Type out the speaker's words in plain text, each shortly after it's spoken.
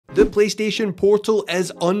The PlayStation Portal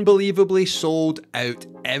is unbelievably sold out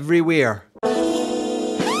everywhere.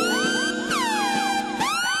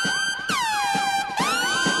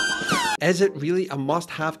 Is it really a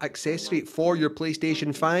must-have accessory for your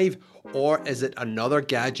PlayStation 5, or is it another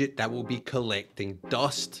gadget that will be collecting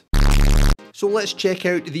dust? So let's check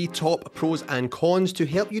out the top pros and cons to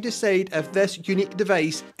help you decide if this unique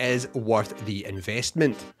device is worth the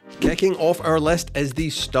investment. Kicking off our list is the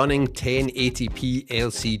stunning 1080p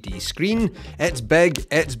LCD screen. It's big,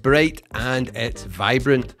 it's bright, and it's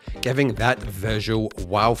vibrant, giving that visual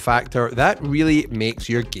wow factor that really makes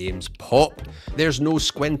your games pop. There's no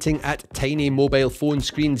squinting at tiny mobile phone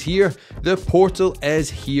screens here. The Portal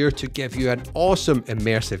is here to give you an awesome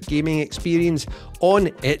immersive gaming experience on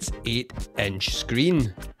its 8-inch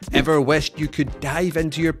screen. Ever wished you could dive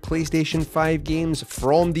into your PlayStation 5 games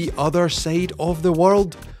from the other side of the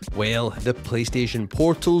world? Well, the PlayStation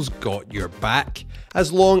Portal's got your back,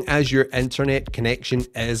 as long as your internet connection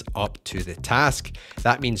is up to the task.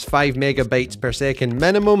 That means 5 megabytes per second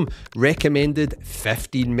minimum, recommended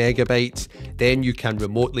 15 megabytes. Then you can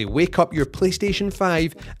remotely wake up your PlayStation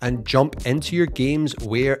 5 and jump into your games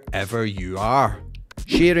wherever you are.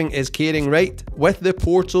 Sharing is caring, right? With the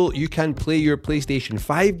Portal, you can play your PlayStation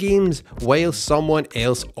 5 games while someone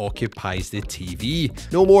else occupies the TV.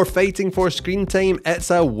 No more fighting for screen time, it's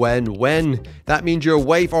a win-win. That means your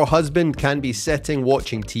wife or husband can be sitting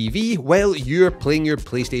watching TV while you're playing your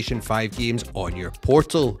PlayStation 5 games on your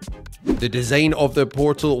Portal. The design of the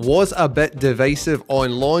Portal was a bit divisive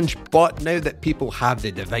on launch, but now that people have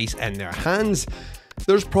the device in their hands,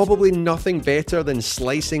 there's probably nothing better than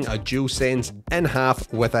slicing a DualSense in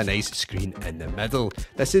half with a nice screen in the middle.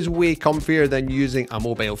 This is way comfier than using a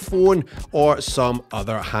mobile phone or some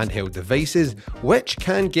other handheld devices, which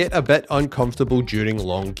can get a bit uncomfortable during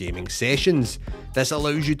long gaming sessions. This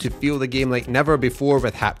allows you to feel the game like never before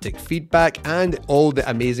with haptic feedback and all the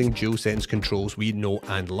amazing DualSense controls we know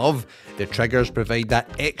and love. The triggers provide that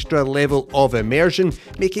extra level of immersion,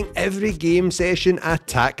 making every game session a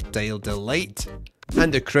tactile delight.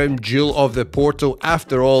 And the crown jewel of the Portal,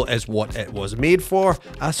 after all, is what it was made for: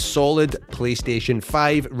 a solid PlayStation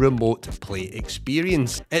 5 remote play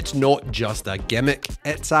experience. It's not just a gimmick,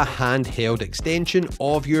 it's a handheld extension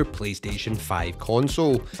of your PlayStation 5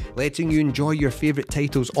 console, letting you enjoy your favourite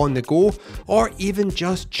titles on the go, or even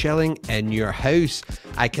just chilling in your house.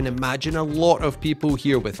 I can imagine a lot of people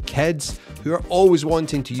here with kids who are always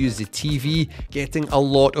wanting to use the TV, getting a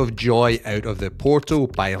lot of joy out of the Portal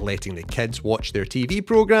by letting the kids watch their TV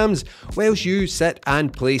programs whilst you sit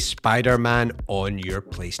and play Spider-Man on your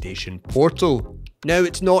PlayStation Portal. Now,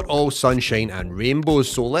 it's not all sunshine and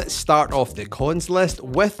rainbows, so let's start off the cons list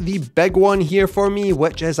with the big one here for me,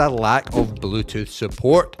 which is a lack of Bluetooth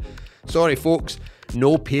support. Sorry folks,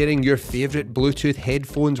 no pairing your favourite Bluetooth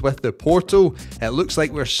headphones with the Portal. It looks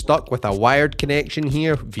like we're stuck with a wired connection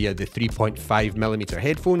here via the 3.5mm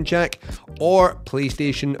headphone jack or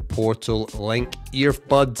PlayStation Portal Link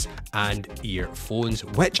earbuds and earphones,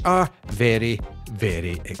 which are very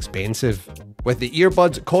expensive, with the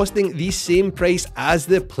earbuds costing the same price as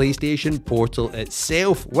the PlayStation Portal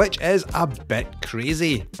itself, which is a bit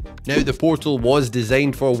crazy. Now, the Portal was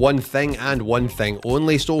designed for one thing and one thing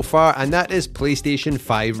only so far, and that is PlayStation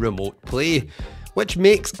 5 Remote Play, which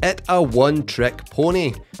makes it a one-trick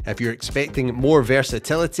pony. If you're expecting more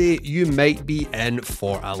versatility, you might be in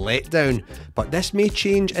for a letdown, but this may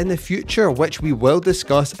change in the future, which we will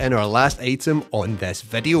discuss in our last item on this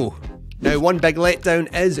video. Now, one big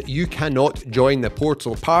letdown is you cannot join the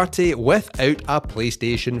Portal party without a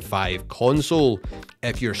PlayStation 5 console.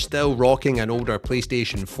 If you're still rocking an older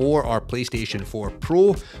PlayStation 4 or PlayStation 4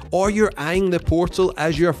 Pro, or you're eyeing the Portal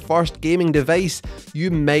as your first gaming device,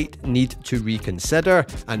 you might need to reconsider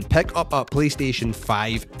and pick up a PlayStation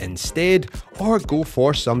 5 instead, or go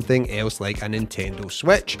for something else like a Nintendo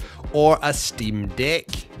Switch or a Steam Deck.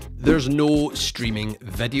 There's no streaming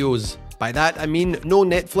videos. By that I mean no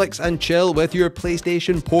Netflix and chill with your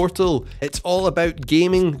PlayStation Portal. It's all about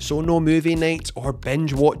gaming, so no movie nights or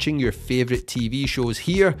binge watching your favourite TV shows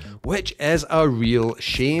here, which is a real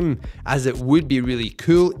shame, as it would be really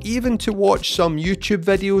cool even to watch some YouTube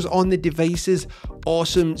videos on the device's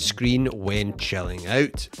awesome screen when chilling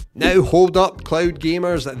out. Now hold up, cloud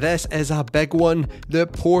gamers, this is a big one. The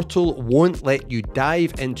Portal won't let you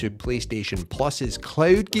dive into PlayStation Plus's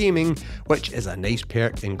cloud gaming, which is a nice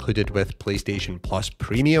perk included with PlayStation Plus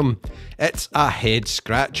Premium. It's a head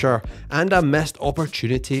scratcher and a missed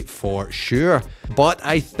opportunity for sure, but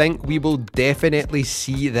I think we will definitely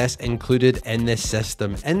see this included in the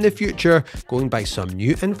system in the future, going by some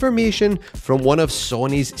new information from one of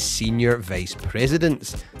Sony's senior vice presidents.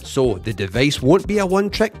 residents. So the device won't be a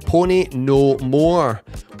one-trick pony no more.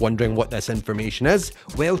 Wondering what this information is?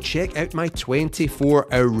 Well, check out my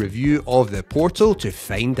 24-hour review of the portal to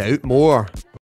find out more.